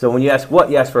 So when you ask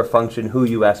what, you ask for a function. Who,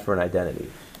 you ask for an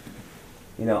identity.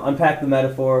 Unpack the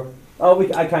metaphor.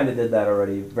 I kind of did that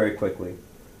already very quickly.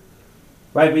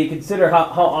 Right, but you consider how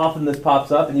often this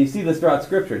pops up, and you see this throughout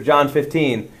Scripture. John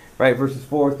 15, right, verses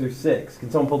 4 through 6.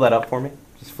 Can someone pull that up for me?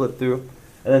 Just flip through.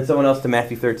 And then someone else to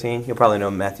Matthew 13. You'll probably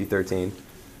know Matthew 13.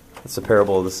 It's the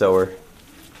parable of the sower.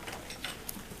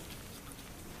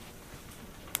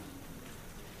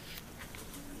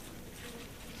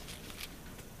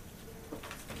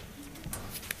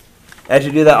 As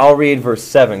you do that, I'll read verse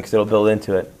 7 because it'll build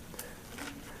into it.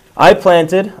 I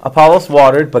planted, Apollos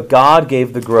watered, but God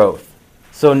gave the growth.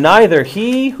 So neither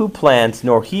he who plants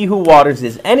nor he who waters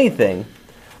is anything,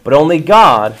 but only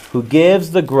God who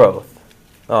gives the growth.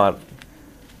 But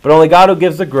only God who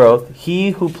gives the growth.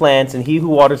 He who plants and he who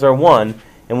waters are one,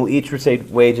 and will each receive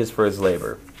wages for his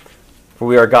labor. For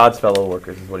we are God's fellow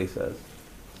workers, is what he says.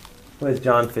 What is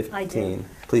John 15? I do.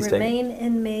 Please take it. Remain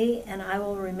in me, and I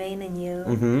will remain in you.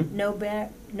 Mm-hmm.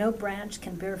 No branch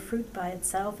can bear fruit by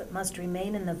itself. It must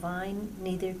remain in the vine.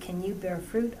 Neither can you bear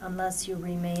fruit unless you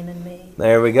remain in me.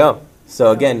 There we go.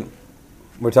 So again,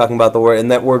 we're talking about the word, and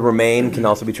that word remain can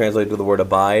also be translated to the word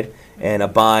abide. And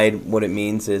abide, what it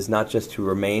means is not just to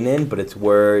remain in, but it's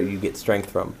where you get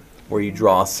strength from, where you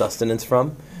draw sustenance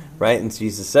from, right? And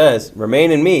Jesus says,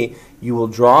 remain in me, you will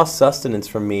draw sustenance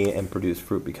from me and produce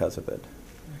fruit because of it.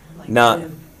 Like Not-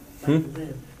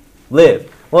 live.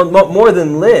 Live. Well, more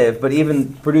than live, but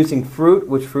even producing fruit,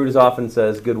 which fruit is often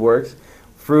says good works,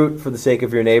 fruit for the sake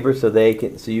of your neighbor so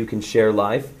you can share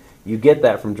life. You get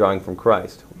that from drawing from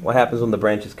Christ. What happens when the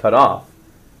branch is cut off?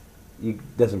 It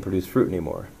doesn't produce fruit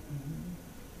anymore.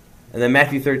 And then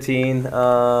Matthew 13.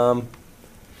 Who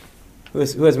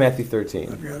has Matthew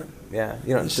 13? I've got it. Yeah,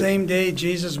 The same day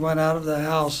Jesus went out of the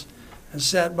house and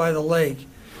sat by the lake.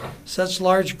 Such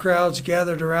large crowds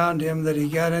gathered around him that he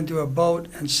got into a boat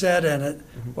and sat in it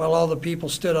while all the people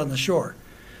stood on the shore.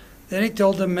 Then he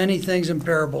told them many things in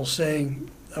parables, saying,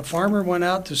 a farmer went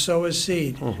out to sow his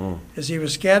seed. As he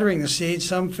was scattering the seed,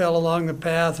 some fell along the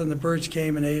path, and the birds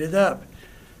came and ate it up.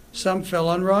 Some fell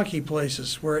on rocky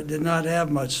places where it did not have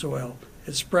much soil.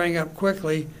 It sprang up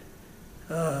quickly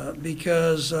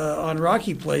because on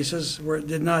rocky places where it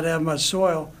did not have much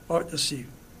soil,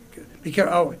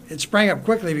 Because, it sprang up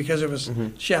quickly because it was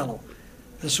shallow.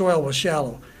 The soil was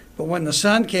shallow. But when the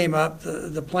sun came up,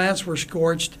 the plants were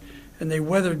scorched and they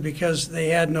withered because they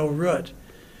had no root.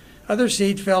 Other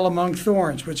seed fell among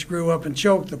thorns, which grew up and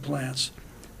choked the plants.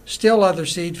 Still other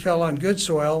seed fell on good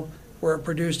soil, where it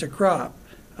produced a crop,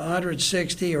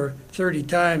 160 or 30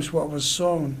 times what was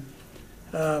sown.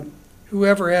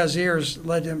 Whoever has ears,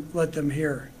 let them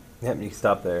hear. Yep, you can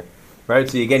stop there. Right,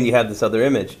 so again, you have this other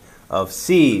image of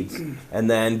seeds,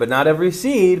 but not every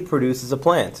seed produces a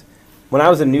plant. When I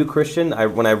was a new Christian,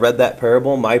 when I read that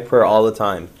parable, my prayer all the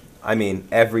time, I mean,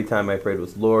 every time I prayed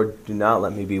was, Lord, do not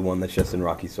let me be one that's just in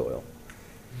rocky soil.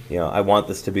 I want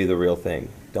this to be the real thing.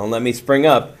 Don't let me spring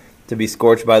up to be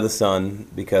scorched by the sun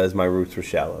because my roots were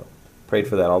shallow. Prayed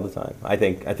for that all the time. I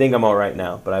think I'm all right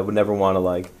now, but I would never want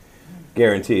to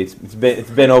guarantee. It's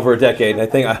been over a decade.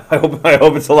 And I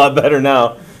hope it's a lot better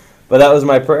now. But that was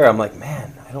my prayer. I'm like,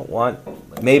 man, I don't want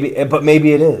but maybe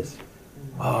it is.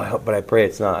 But I pray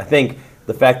it's not. I think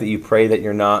the fact that you pray that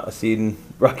you're not a seed in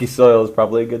rocky soil is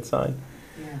probably a good sign.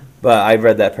 Yeah. But I've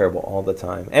read that parable all the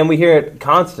time. And we hear it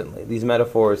constantly, these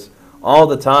metaphors, all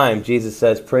the time. Jesus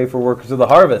says, pray for workers of the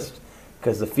harvest,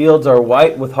 because the fields are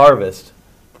white with harvest.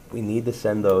 We need to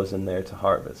send those in there to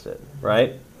harvest it,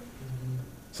 right?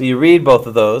 So you read both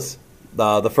of those.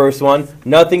 The first one,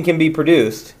 nothing can be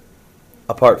produced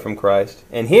apart from Christ.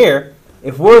 And here,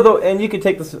 and you could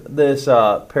take this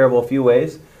parable a few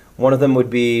ways. One of them would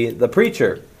be the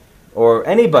preacher, or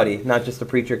anybody, not just the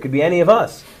preacher. It could be any of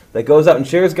us that goes out and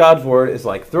shares God's word. Is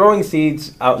like throwing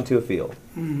seeds out into a field.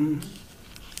 Mm-hmm.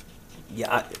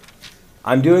 Yeah,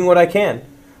 I'm doing what I can.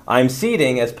 I'm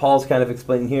seeding, as Paul's kind of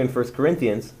explaining here in 1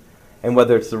 Corinthians. And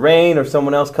whether it's the rain or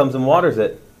someone else comes and waters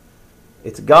it,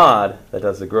 it's God that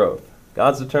does the growth.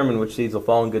 God's determined which seeds will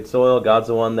fall in good soil. God's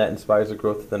the one that inspires the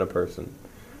growth within a person.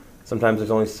 Sometimes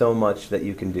there's only so much that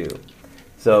you can do.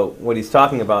 So what he's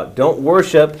talking about, don't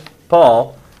worship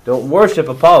Paul, don't worship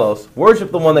Apollos,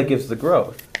 worship the one that gives the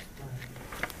growth.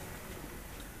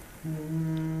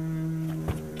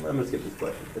 I'm going to skip this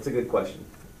question. It's a good question.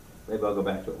 Maybe I'll go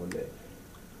back to it one day.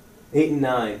 8 and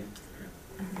 9.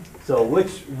 So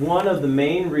which one of the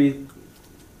main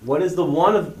what is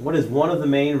one of the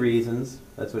main reasons,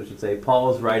 that's what it should say,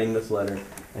 Paul is writing this letter,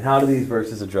 and how do these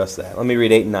verses address that? Let me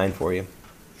read 8 and 9 for you.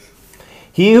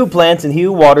 He who plants and he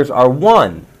who waters are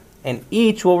one, and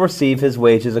each will receive his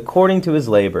wages according to his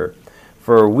labor.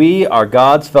 For we are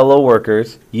God's fellow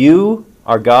workers, you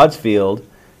are God's field,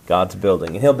 God's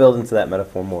building. And he'll build into that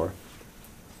metaphor more.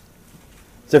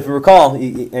 So if you recall,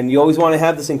 and you always want to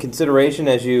have this in consideration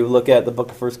as you look at the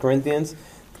book of 1 Corinthians,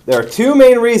 there are two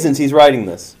main reasons he's writing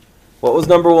this. What was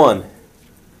number one?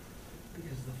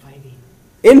 Because of the fighting.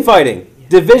 Infighting. Yeah.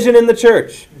 Division in the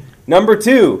church. Number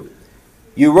two,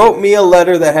 you wrote me a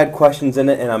letter that had questions in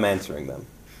it, and I'm answering them.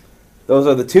 Those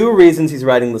are the two reasons he's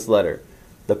writing this letter.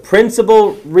 The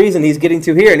principal reason he's getting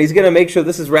to here, and he's going to make sure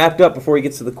this is wrapped up before he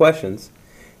gets to the questions,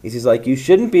 is he's like, you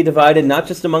shouldn't be divided not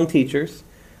just among teachers,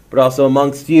 but also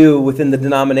amongst you within the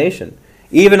denomination.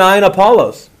 Even I and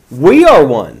Apollos, we are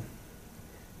one.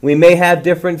 We may have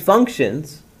different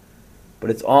functions, but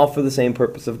it's all for the same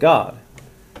purpose of God.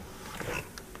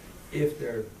 If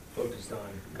they're focused on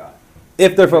God.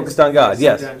 If they're focused on God,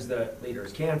 yes. Sometimes the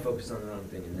leaders can focus on their own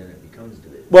thing, and then it becomes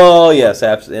division. Well, yes,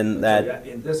 absolutely.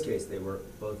 In this case, they were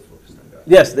both focused on God.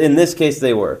 Yes, in this case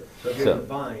they were. So if you're the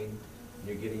vine,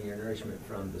 you're getting your nourishment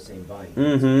from the same vine. Mm-hmm,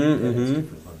 Then it's mm-hmm.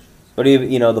 different functions. But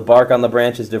even, the bark on the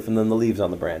branch is different than the leaves on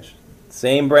the branch.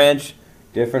 Same branch,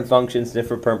 different functions,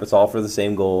 different purpose, all for the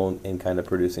same goal in kind of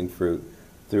producing fruit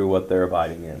through what they're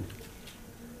abiding in.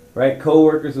 Right?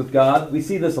 Co-workers with God. We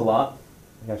see this a lot.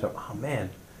 Oh, man.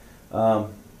 But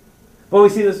we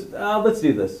see this. Let's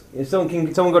do this. If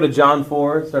someone go to John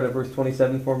 4, start at verse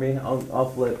 27 for me. I'll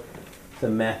flip to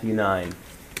Matthew 9.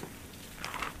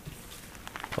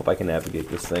 Hope I can navigate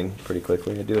this thing pretty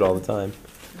quickly. I do it all the time.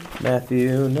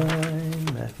 Matthew 9.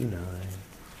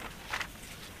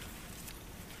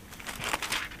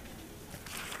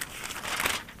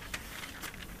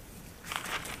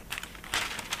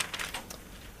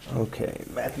 Okay,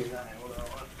 Matthew 9.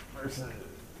 Verses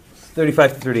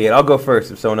 35 to 38. I'll go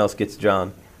first if someone else gets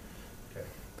John. Okay.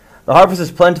 The harvest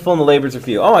is plentiful and the labors are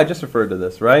few. Oh, I just referred to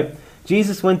this, right?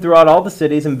 Jesus went throughout all the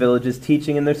cities and villages,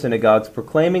 teaching in their synagogues,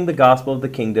 proclaiming the gospel of the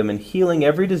kingdom, and healing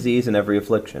every disease and every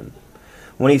affliction.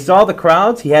 When he saw the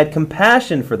crowds, he had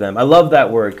compassion for them. I love that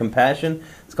word, compassion.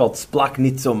 It's called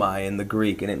splachnizomai in the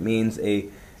Greek, and it means a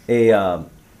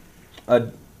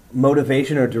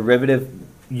motivation or derivative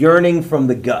yearning from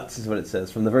the guts, is what it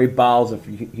says, from the very bowels of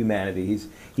humanity.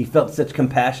 He felt such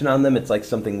compassion on them. It's like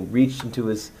something reached into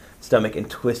his stomach and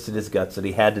twisted his guts that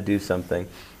he had to do something.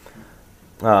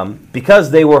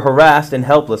 Because they were harassed and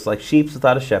helpless like sheep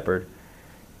without a shepherd.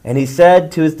 And he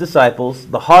said to his disciples,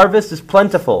 "The harvest is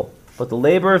plentiful, but the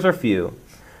laborers are few.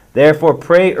 Therefore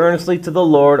pray earnestly to the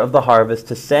Lord of the harvest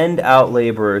to send out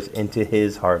laborers into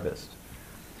his harvest."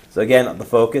 So again, the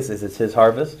focus is it's his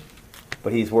harvest,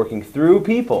 but he's working through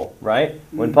people, right?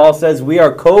 When Paul says we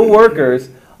are co-workers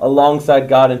alongside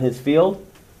God in his field,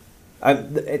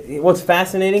 what's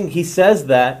fascinating, he says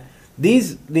that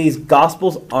these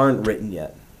Gospels aren't written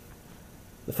yet.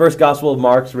 The first Gospel of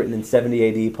Mark's written in 70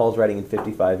 A.D., Paul's writing in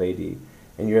 55 A.D.,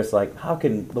 and you're just like, how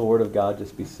can the Word of God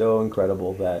just be so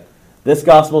incredible that this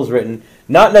Gospel is written,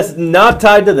 not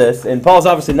tied to this, and Paul's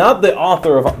obviously not the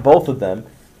author of both of them.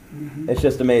 It's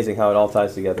just amazing how it all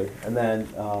ties together. And then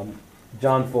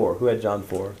John 4. Who had John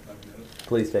 4?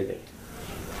 Please take it.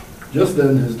 Just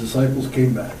then his disciples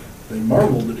came back. They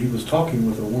marveled that he was talking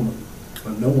with a woman,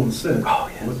 but no one said,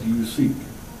 "What do you seek?"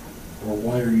 or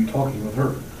 "Why are you talking with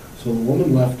her?" So the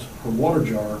woman left her water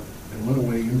jar and went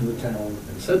away into the town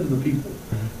and said to the people,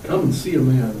 "Come and see a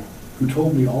man who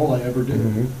told me all I ever did.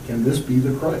 Can this be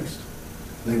the Christ?"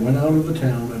 They went out of the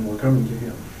town and were coming to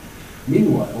him.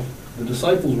 Meanwhile, the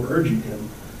disciples were urging him,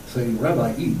 saying,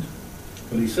 "Rabbi, eat."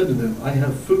 But he said to them, "I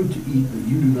have food to eat that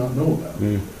you do not know about."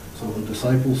 So the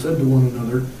disciples said to one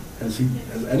another, Has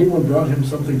anyone brought him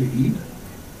something to eat?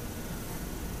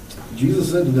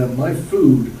 Jesus said to them, "My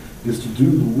food is to do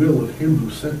the will of him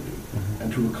who sent me,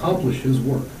 and to accomplish his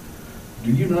work.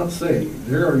 Do you not say,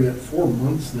 'There are yet 4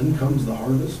 months, then comes the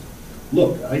harvest'?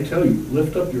 Look, I tell you,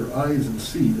 lift up your eyes and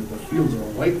see that the fields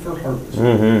are white for harvest.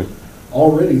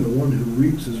 Already the one who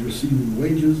reaps is receiving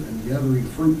wages and gathering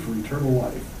fruit for eternal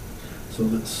life, so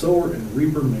that sower and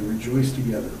reaper may rejoice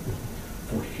together.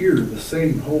 For here the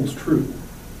saying holds true,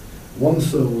 one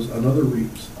sows, another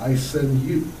reaps. I sent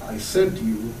you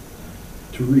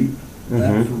to reap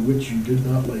that for which you did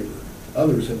not labor.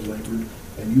 Others have labored,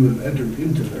 and you have entered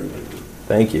into their labor."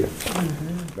 Thank you.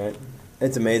 Right?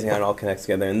 It's amazing how it all connects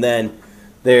together. And then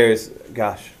there's,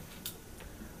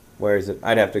 where is it?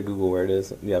 I'd have to Google where it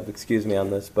is. Yeah, excuse me on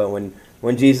this. But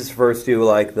when Jesus refers to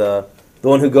like the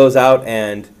one who goes out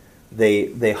and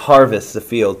they harvest the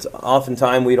fields,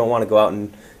 oftentimes we don't want to go out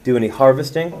and do any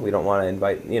harvesting. We don't want to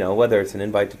invite, whether it's an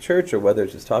invite to church or whether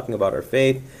it's just talking about our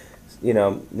faith,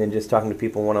 and just talking to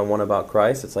people one-on-one about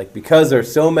Christ. It's like, because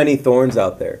there's so many thorns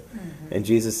out there. And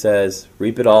Jesus says,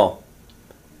 reap it all.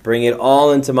 Bring it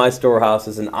all into my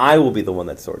storehouses, and I will be the one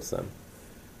that sorts them.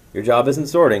 Your job isn't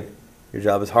sorting. Your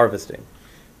job is harvesting.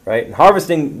 Right? And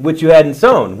harvesting which you hadn't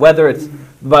sown, whether it's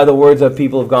by the words of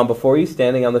people who have gone before you,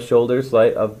 standing on the shoulders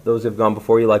of those who have gone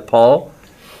before you, like Paul,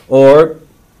 or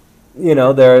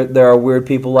there are weird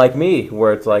people like me,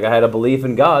 where it's like I had a belief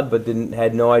in God, but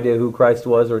had no idea who Christ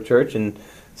was or church, and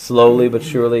slowly but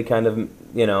surely kind of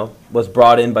was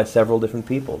brought in by several different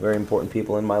people, very important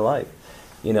people in my life.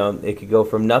 It could go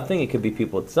from nothing. It could be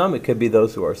people at some. It could be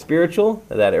those who are spiritual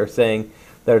that are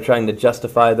trying to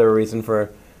justify their reason for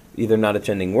either not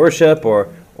attending worship or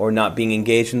not being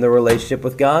engaged in the relationship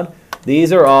with God.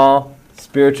 These are all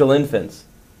spiritual infants.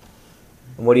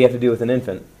 And what do you have to do with an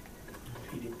infant?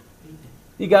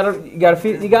 You gotta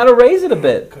feed. You gotta raise it a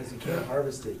bit. Because you can't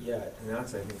harvest it yet, and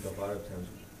that's, I think, a lot of times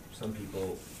some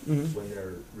people, when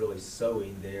they're really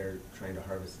sowing, they're trying to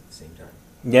harvest at the same time.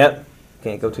 Yep,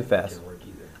 can't go too fast. Can't work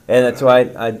either. And that's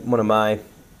why one of my,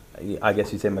 I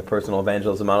guess you'd say, my personal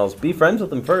evangelism models: be friends with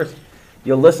them first.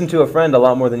 You'll listen to a friend a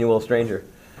lot more than you will a stranger,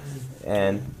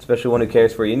 and especially one who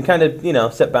cares for you. And kind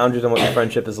of set boundaries on what your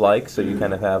friendship is like, so you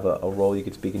kind of have a role you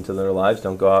could speak into their lives.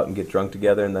 Don't go out and get drunk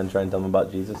together and then try and tell them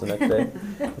about Jesus the next day.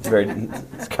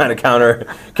 It's kind of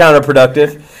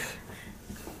counterproductive.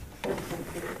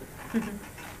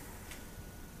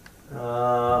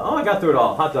 I got through it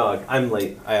all. Hot dog. I'm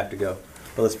late. I have to go.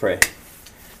 But let's pray.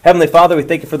 Heavenly Father, we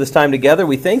thank you for this time together.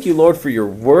 We thank you, Lord, for your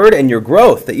word and your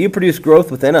growth, that you produce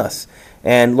growth within us.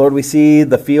 And Lord, we see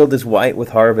the field is white with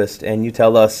harvest, and you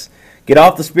tell us, get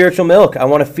off the spiritual milk. I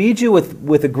want to feed you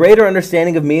with a greater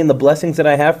understanding of me and the blessings that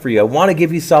I have for you. I want to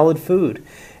give you solid food.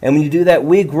 And when you do that,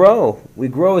 we grow. We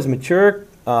grow as mature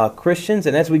Christians,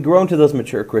 and as we grow into those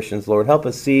mature Christians, Lord, help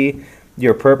us see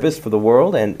your purpose for the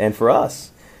world and for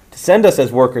us, to send us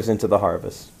as workers into the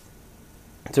harvest,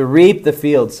 to reap the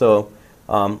field. So,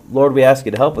 Lord, we ask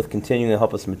you to help with continuing to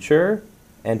help us mature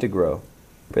and to grow.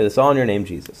 Pray this all in your name,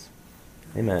 Jesus.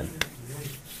 Amen.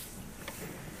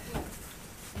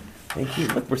 Thank you.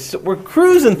 Look, we're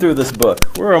cruising through this book.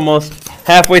 We're almost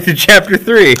halfway through chapter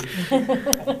 3.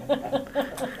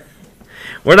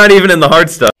 We're not even in the hard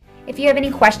stuff. If you have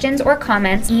any questions or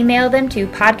comments, email them to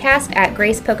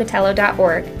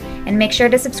podcast@gracepocatello.org, and make sure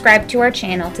to subscribe to our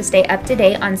channel to stay up to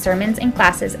date on sermons and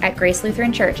classes at Grace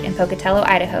Lutheran Church in Pocatello,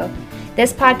 Idaho.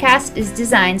 This podcast is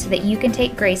designed so that you can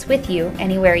take grace with you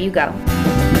anywhere you go.